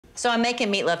So I'm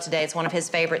making meatloaf today. It's one of his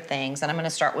favorite things. And I'm gonna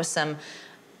start with some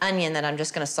onion that I'm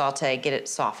just gonna saute, get it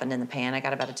softened in the pan. I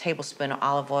got about a tablespoon of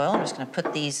olive oil. I'm just gonna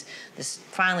put this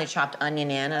finely chopped onion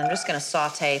in, and I'm just gonna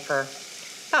saute for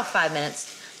about 5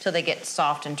 minutes till they get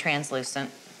soft and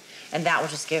translucent. And that will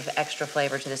just give extra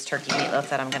flavor to this turkey meatloaf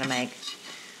that I'm gonna make.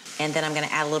 And then I'm gonna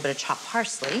add a little bit of chopped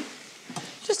parsley,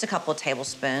 just a couple of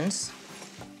tablespoons.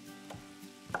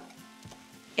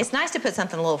 It's nice to put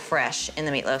something a little fresh in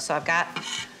the meatloaf. So I've got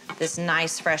this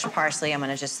nice fresh parsley I'm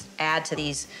gonna just add to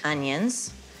these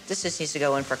onions. This just needs to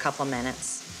go in for a couple of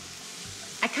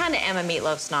minutes. I kind of am a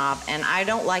meatloaf snob, and I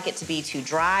don't like it to be too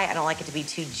dry. I don't like it to be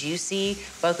too juicy.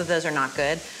 Both of those are not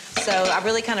good. So I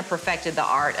really kind of perfected the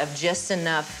art of just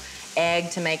enough egg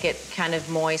to make it kind of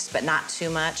moist, but not too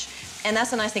much. And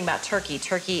that's the nice thing about turkey.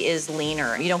 Turkey is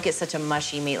leaner. You don't get such a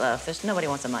mushy meatloaf. Nobody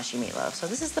wants a mushy meatloaf. So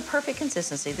this is the perfect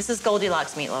consistency. This is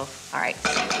Goldilocks meatloaf. All right.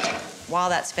 While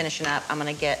that's finishing up, I'm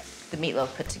gonna get the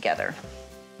meatloaf put together.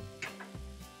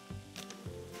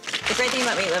 The great thing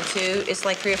about meatloaf too, it's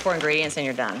like 3 or 4 ingredients and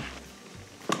you're done.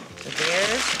 So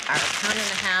there's our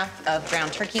 1.5 pounds of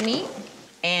ground turkey meat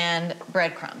and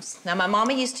breadcrumbs. Now my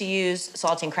mama used to use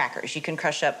saltine crackers. You can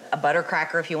crush up a butter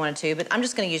cracker if you wanted to, but I'm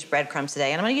just gonna use breadcrumbs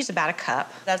today, and I'm gonna use about a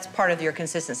cup. That's part of your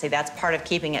consistency. That's part of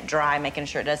keeping it dry, making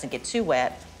sure it doesn't get too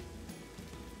wet.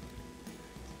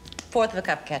 1/4 of a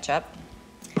cup of ketchup,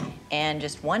 and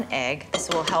just 1 egg. This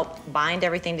will help bind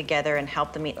everything together and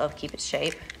help the meatloaf keep its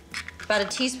shape. About a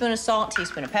teaspoon of salt,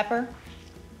 teaspoon of pepper.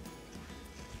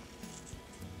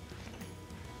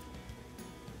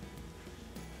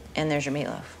 And there's your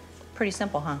meatloaf. Pretty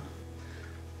simple, huh?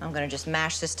 I'm gonna just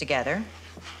mash this together.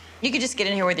 You could just get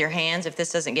in here with your hands if this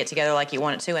doesn't get together like you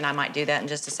want it to, and I might do that in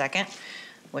just a second,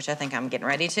 which I think I'm getting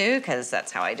ready to, because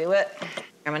that's how I do it.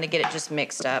 I'm gonna get it just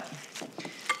mixed up.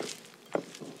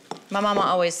 My mama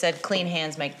always said clean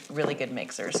hands make really good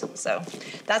mixers. So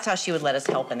that's how she would let us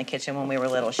help in the kitchen when we were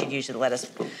little. She'd usually let us,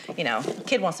 you know,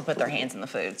 kid wants to put their hands in the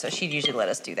food, so she'd usually let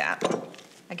us do that.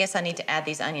 I guess I need to add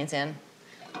these onions in.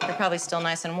 They're probably still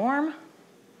nice and warm.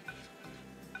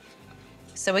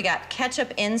 So we got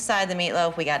ketchup inside the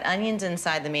meatloaf, we got onions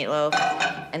inside the meatloaf,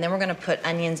 and then we're gonna put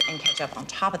onions and ketchup on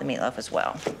top of the meatloaf as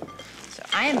well. So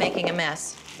I am making a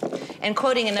mess. And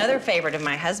quoting another favorite of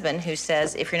my husband who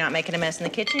says, if you're not making a mess in the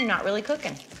kitchen, you're not really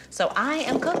cooking. So I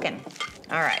am cooking.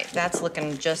 All right, that's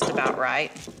looking just about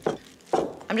right.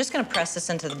 I'm just gonna press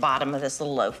this into the bottom of this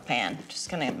little loaf pan. Just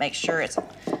gonna make sure it's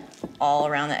all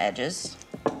around the edges.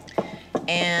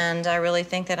 And I really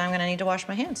think that I'm gonna need to wash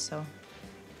my hands, so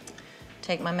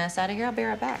take my mess out of here, I'll be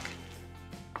right back.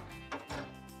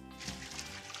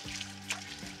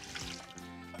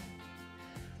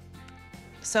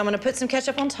 So I'm gonna put some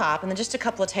ketchup on top and then just a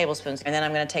couple of tablespoons, and then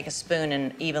I'm gonna take a spoon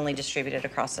and evenly distribute it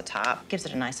across the top. Gives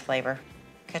it a nice flavor.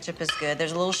 Ketchup is good.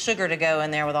 There's a little sugar to go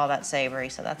in there with all that savory,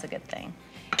 so that's a good thing.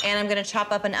 And I'm gonna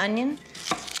chop up an onion.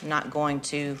 I'm not going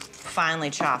to finely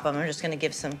chop them. I'm just gonna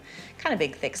give some kind of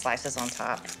big, thick slices on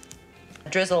top.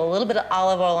 Drizzle a little bit of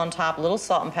olive oil on top, a little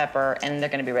salt and pepper, and they're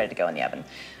gonna be ready to go in the oven.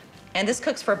 And this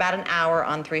cooks for about an hour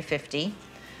on 350.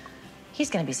 He's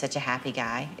gonna be such a happy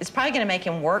guy. It's probably gonna make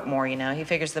him work more, you know. He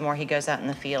figures the more he goes out in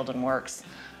the field and works,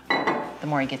 the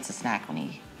more he gets a snack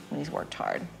when he's worked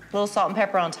hard. A little salt and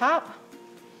pepper on top.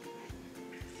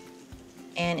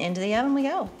 And into the oven we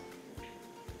go.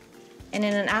 And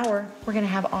in an hour, we're gonna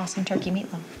have awesome turkey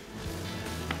meatloaf.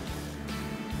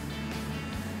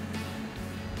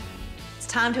 It's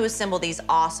time to assemble these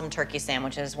awesome turkey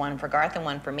sandwiches, one for Garth and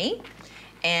one for me.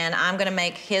 And I'm gonna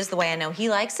make his the way I know he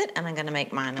likes it, and I'm gonna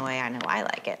make mine the way I know I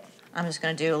like it. I'm just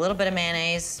gonna do a little bit of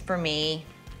mayonnaise for me,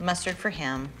 mustard for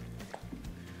him.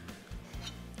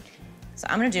 So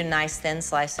I'm gonna do nice thin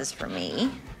slices for me,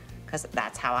 because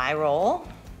that's how I roll.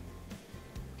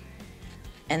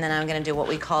 And then I'm gonna do what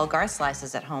we call Garth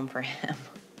slices at home for him.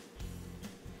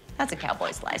 That's a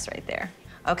cowboy slice right there.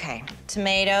 Okay,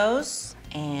 tomatoes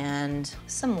and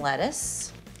some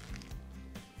lettuce.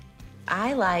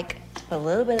 I like to put a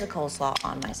little bit of the coleslaw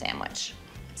on my sandwich.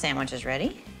 Sandwich is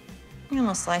ready. I'm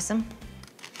gonna slice them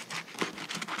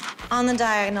on the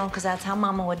diagonal, because that's how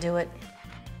Mama would do it.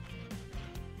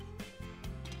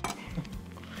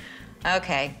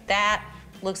 Okay, that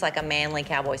looks like a manly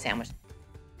cowboy sandwich.